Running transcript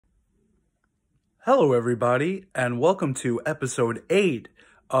Hello, everybody, and welcome to episode 8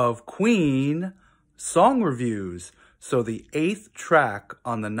 of Queen Song Reviews. So the 8th track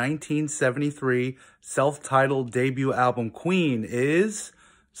on the 1973 self-titled debut album Queen is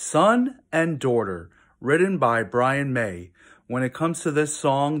Son and Daughter, written by Brian May. When it comes to this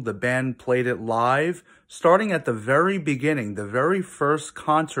song, the band played it live, starting at the very beginning, the very first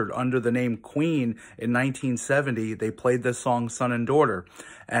concert under the name Queen in 1970, they played this song, Son and Daughter.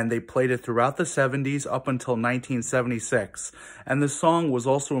 And they played it throughout the 70s up until 1976. And the song was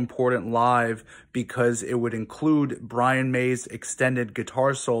also important live because it would include Brian May's extended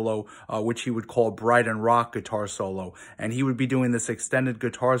guitar solo, which he would call Bright and Rock guitar solo. And he would be doing this extended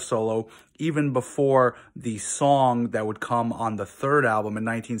guitar solo even before the song that would come on the third album in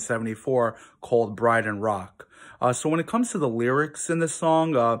 1974 called Bright and Rock. So when it comes to the lyrics in this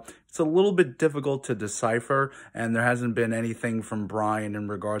song, it's a little bit difficult to decipher, and there hasn't been anything from Brian in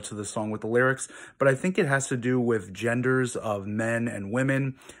regards to the song with the lyrics, but I think it has to do with genders of men and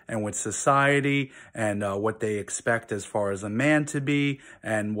women, and with society, and what they expect as far as a man to be,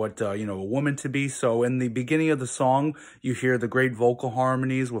 and what, a woman to be. So in the beginning of the song, you hear the great vocal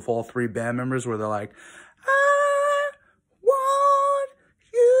harmonies with all three band members where they're like,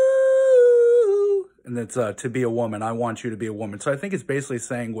 and it's to be a woman. I want you to be a woman. So I think it's basically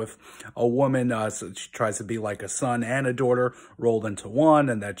saying with a woman, so she tries to be like a son and a daughter rolled into one,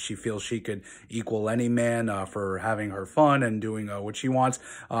 and that she feels she could equal any man for having her fun and doing what she wants.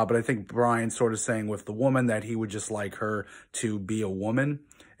 But I think Brian's sort of saying with the woman that he would just like her to be a woman,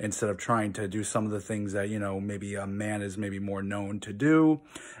 instead of trying to do some of the things that, maybe a man is maybe more known to do.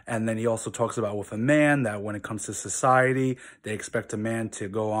 And then he also talks about with a man that when it comes to society, they expect a man to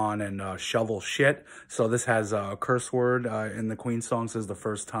go on and shovel shit. So this has a curse word in the Queen songs. This is the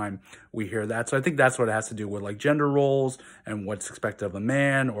first time we hear that. So I think that's what it has to do with, like, gender roles and what's expected of a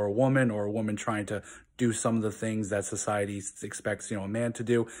man or a woman trying to do some of the things that society expects, a man to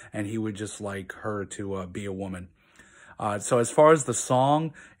do. And he would just like her to be a woman. So as far as the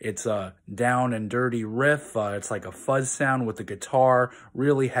song, it's a down and dirty riff. It's like a fuzz sound with the guitar,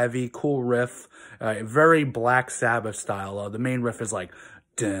 really heavy, cool riff, very Black Sabbath style. The main riff is like,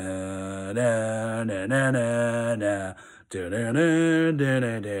 da da da da da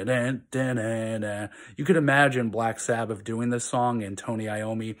da. You could imagine Black Sabbath doing this song and Tony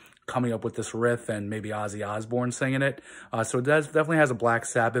Iommi coming up with this riff and maybe Ozzy Osbourne singing it. So it definitely has a Black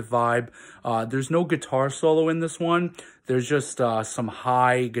Sabbath vibe. There's no guitar solo in this one. There's just some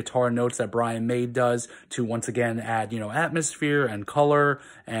high guitar notes that Brian May does to once again add, atmosphere and color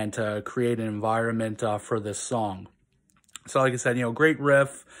and to create an environment for this song. So like I said, great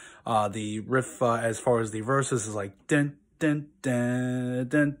riff. The riff as far as the verses is like dun dun dun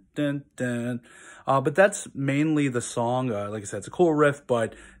dun dun dun. But that's mainly the song. Like I said, it's a cool riff,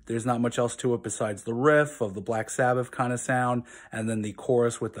 but there's not much else to it besides the riff of the Black Sabbath kind of sound, and then the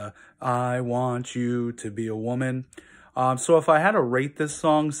chorus with the I want you to be a woman. So if I had to rate this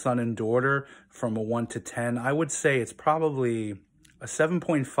song, Son and Daughter, from a 1 to 10, I would say it's probably a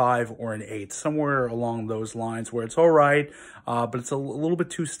 7.5 or an 8, somewhere along those lines, where it's all right, but it's a little bit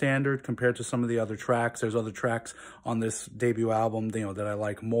too standard compared to some of the other tracks. There's other tracks on this debut album, that I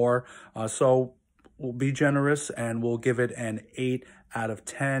like more. So we'll be generous and we'll give it an 8 out of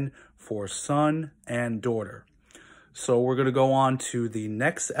 10 for Son and Daughter. So we're going to go on to the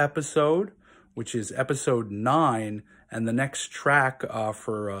next episode, which is episode 9, and the next track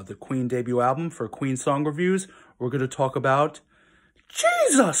for the Queen debut album, for Queen Song Reviews, we're going to talk about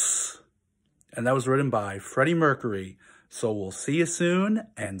Jesus! And that was written by Freddie Mercury. So we'll see you soon,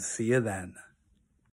 and see you then.